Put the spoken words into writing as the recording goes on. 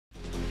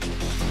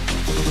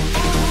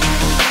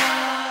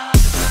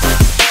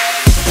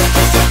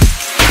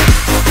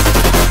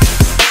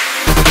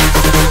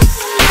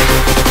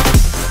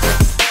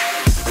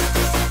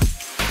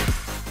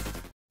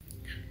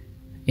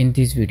In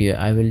this video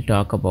I will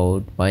talk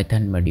about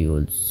Python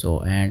modules,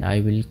 and I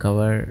will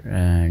cover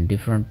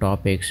different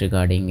topics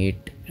regarding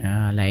it,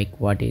 like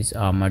what is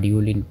a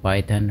module in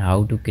Python,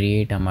 how to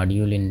create a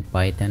module in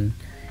Python,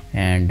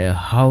 and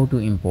how to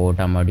import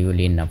a module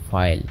in a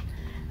file,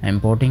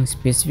 importing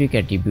specific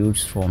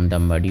attributes from the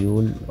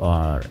module,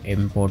 or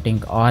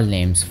importing all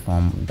names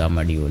from the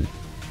module.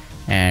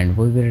 And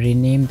we will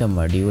rename the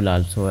module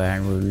also,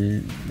 and we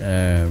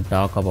will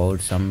talk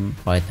about some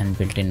Python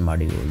built-in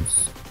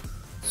modules.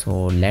 So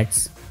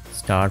let's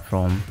start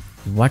from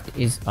what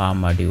is a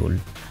module.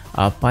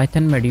 A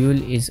Python module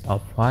is a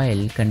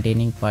file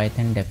containing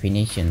Python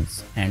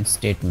definitions and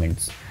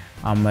statements.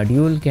 A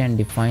module can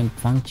define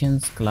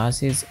functions,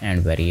 classes,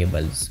 and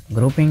variables.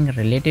 Grouping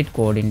related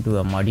code into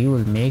a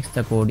module makes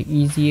the code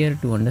easier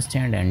to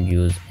understand and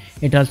use.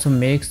 It also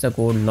makes the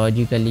code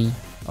logically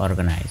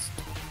organized.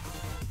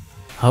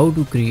 How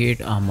to create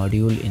a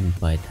module in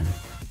Python?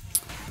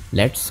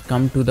 Let's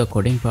come to the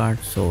coding part.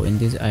 So in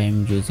this I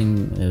am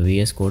using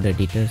VS Code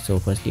editor. So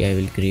firstly I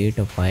will create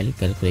a file,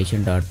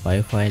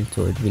 calculation.py file.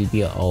 So it will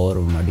be our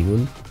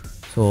module.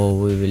 So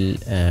we will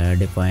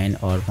define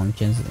our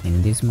functions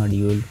in this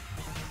module.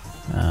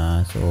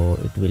 So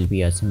it will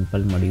be a simple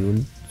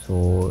module.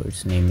 So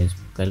its name is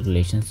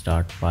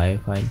calculations.py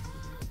file.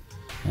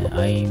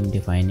 I am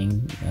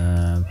defining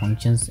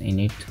functions in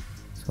it.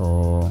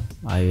 So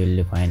I will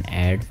define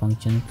add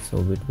function. So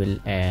it will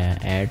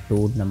add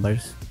two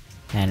numbers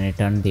and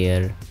return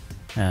their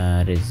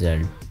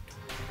result.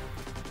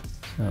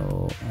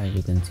 So as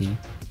you can see,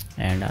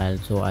 and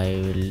also I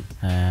will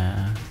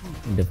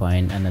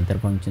define another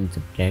function,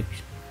 subtract.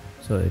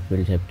 So it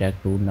will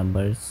subtract two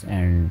numbers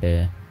and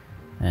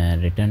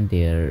return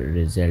their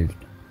result.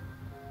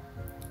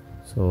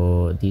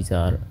 So these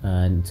are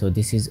so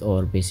this is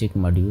our basic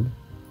module.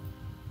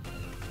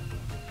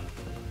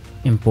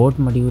 Import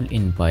module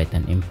in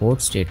Python.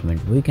 Import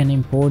statement. We can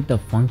import the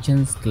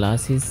functions,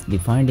 classes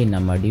defined in a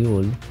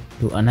module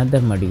to another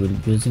module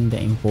using the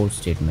import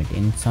statement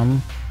in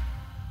some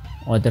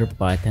other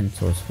Python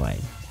source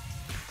file.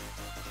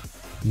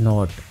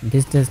 Note: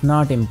 this does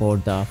not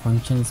import the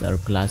functions or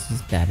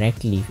classes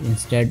directly,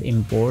 instead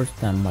imports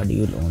the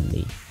module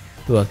only.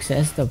 To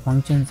access the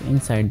functions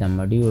inside the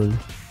module,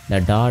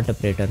 the dot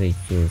operator is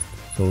used.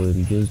 So we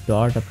will use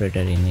dot operator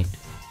in it.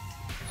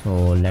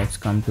 So let's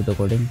come to the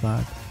coding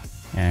part,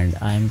 and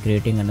I am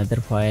creating another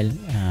file,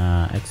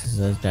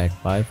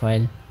 exercise.py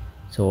file.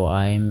 So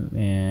I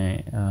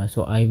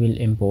will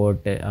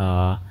import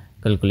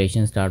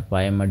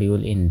calculations.py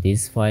module in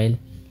this file.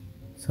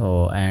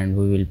 So and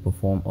we will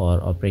perform our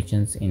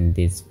operations in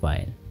this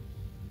file.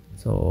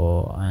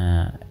 So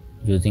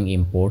using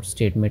import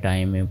statement I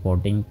am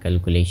importing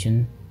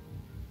calculation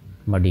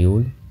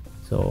module.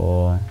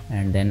 So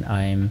and then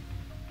I am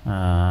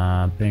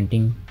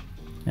printing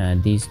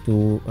these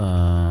two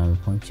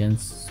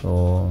functions.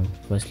 So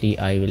firstly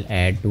I will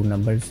add two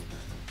numbers.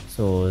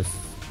 So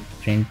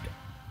print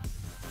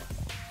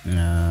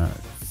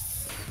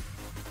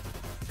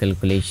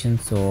calculation.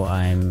 So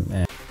I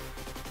am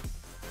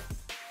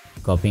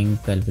copying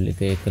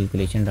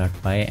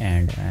calculation.py,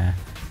 and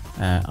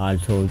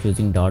also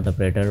using dot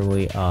operator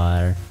we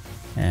are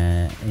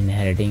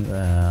inheriting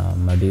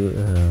module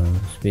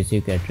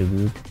specific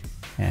attribute.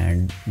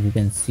 And you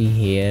can see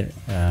here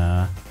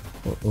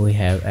we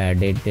have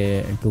added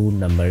two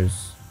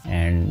numbers,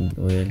 and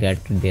we will get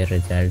their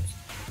results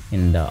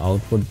in the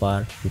output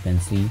bar, you can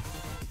see.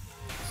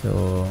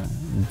 So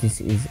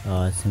this is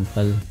a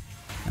simple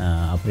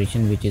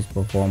operation which is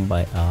performed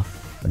by a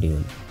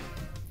module.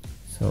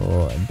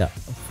 So the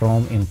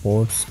from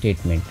import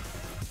statement.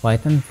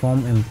 Python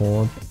from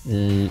import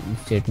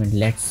statement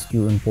lets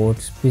you import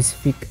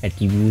specific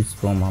attributes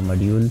from a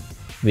module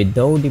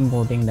without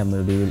importing the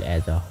module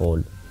as a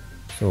whole.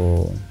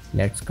 So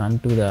let's come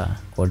to the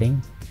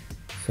coding.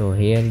 So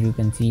here you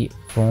can see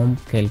from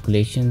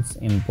calculations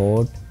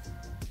import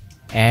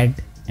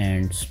add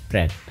and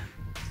subtract.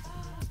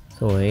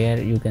 So here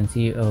you can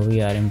see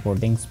we are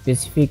importing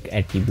specific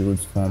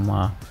attributes from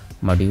a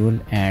module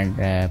and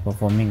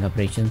performing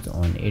operations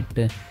on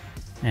it.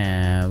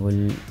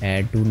 We'll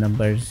add two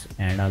numbers,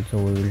 and also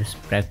we will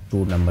subtract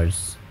two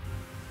numbers.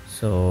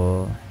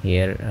 So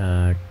here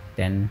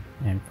 10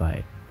 and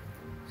 5.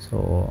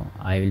 So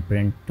I will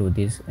print to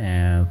this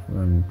to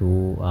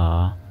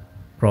a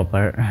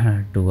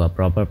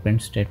proper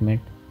print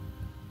statement.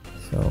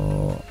 So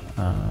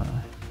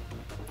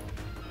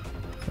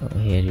so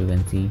here you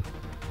can see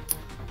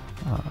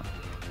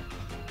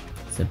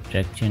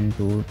subtraction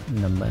two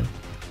number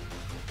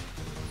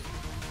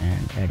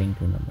and adding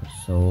two numbers.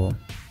 So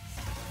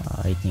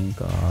I think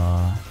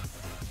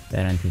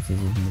parenthesis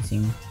is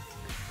missing,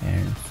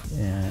 and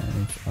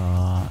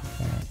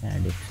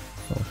add it.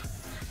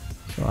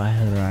 So I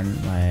have run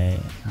my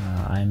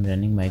I'm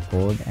running my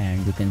code,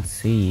 and you can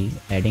see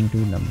adding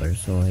two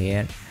numbers. So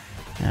here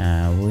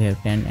we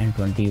have 10 and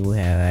 20. We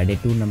have added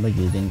two numbers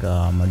using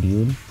a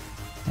module,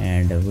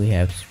 and we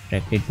have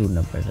subtracted two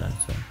numbers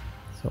also.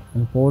 So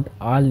import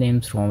all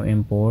names from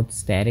import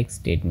static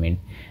statement.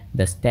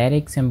 The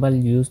static symbol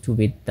used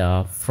with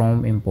the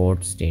from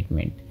import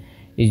statement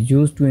is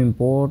used to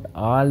import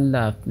all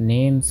the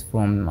names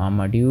from a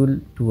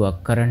module to a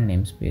current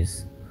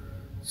namespace.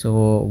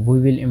 So we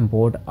will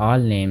import all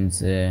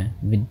names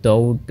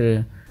without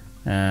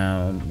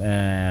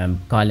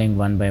calling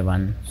one by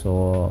one.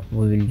 So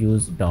we will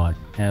use we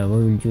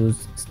will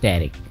use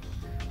static.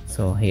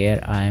 So here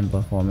I am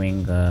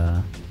performing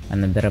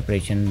another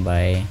operation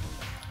by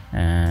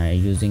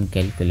using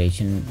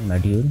calculation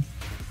module.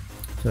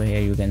 So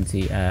here you can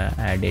see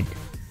added.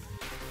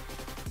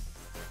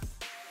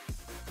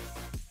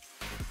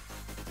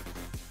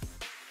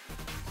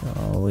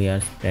 So we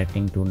are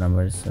subtracting two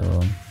numbers, so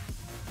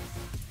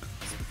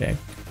subtract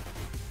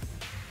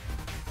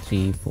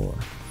 3 4.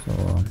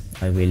 So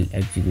I will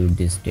execute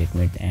this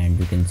statement, and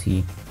you can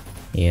see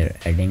here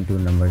adding two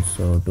numbers,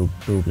 so 2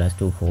 plus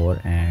 2 4,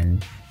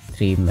 and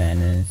 3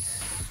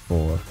 minus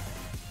 4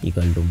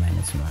 equal to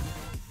minus 1.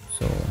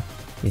 So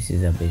this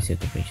is a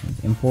basic operations.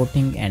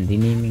 Importing and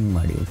renaming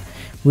module.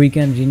 We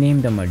can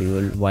rename the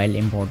module while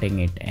importing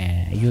it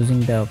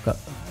using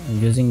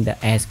the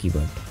as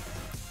keyword.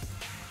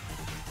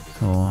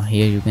 So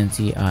here you can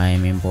see I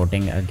am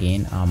importing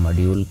again a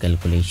module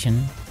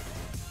calculation,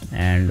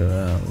 and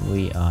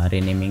we are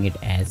renaming it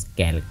as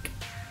calc.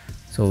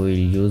 So we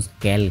will use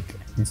calc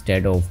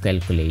instead of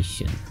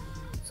calculation.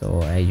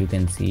 So as you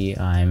can see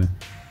I am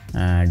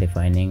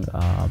defining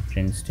a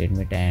print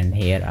statement, and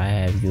here I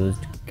have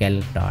used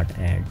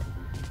calc.add,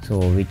 so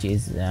which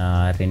is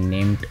a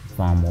renamed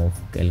form of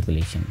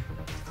calculation.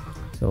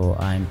 So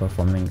I am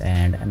performing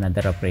and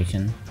another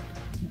operation.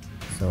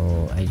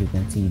 So as you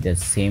can see the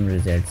same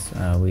results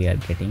we are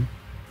getting.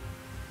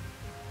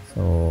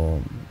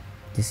 So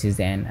this is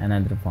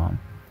another form.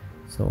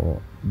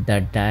 So the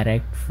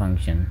direct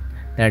function.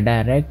 The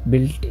direct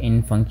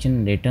built-in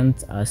function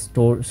returns a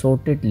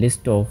sorted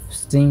list of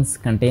strings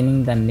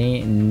containing the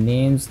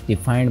names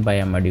defined by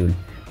a module.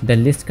 The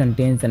list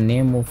contains the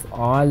name of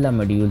all the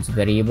modules,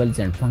 variables,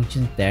 and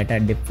functions that are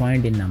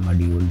defined in the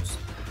modules.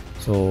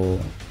 So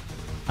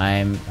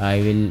I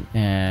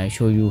will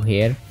show you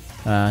here.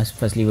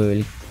 Firstly, we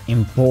will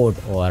import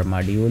our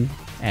module,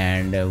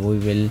 and we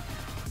will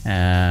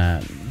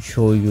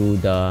show you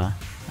the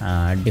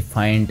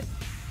defined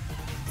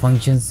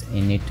functions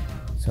in it.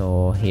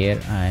 So here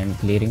I am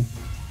clearing.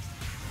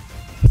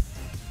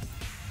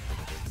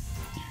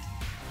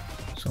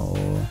 So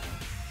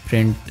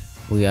print,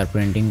 we are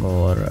printing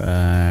our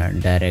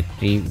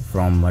directory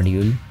from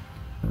module.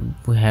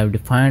 We have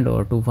defined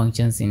our two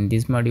functions in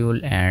this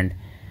module, and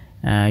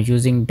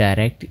using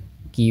direct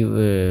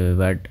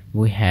keyword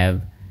we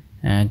have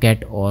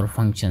get our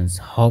functions,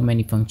 how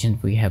many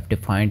functions we have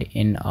defined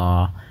in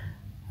our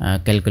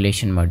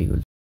calculation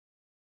module.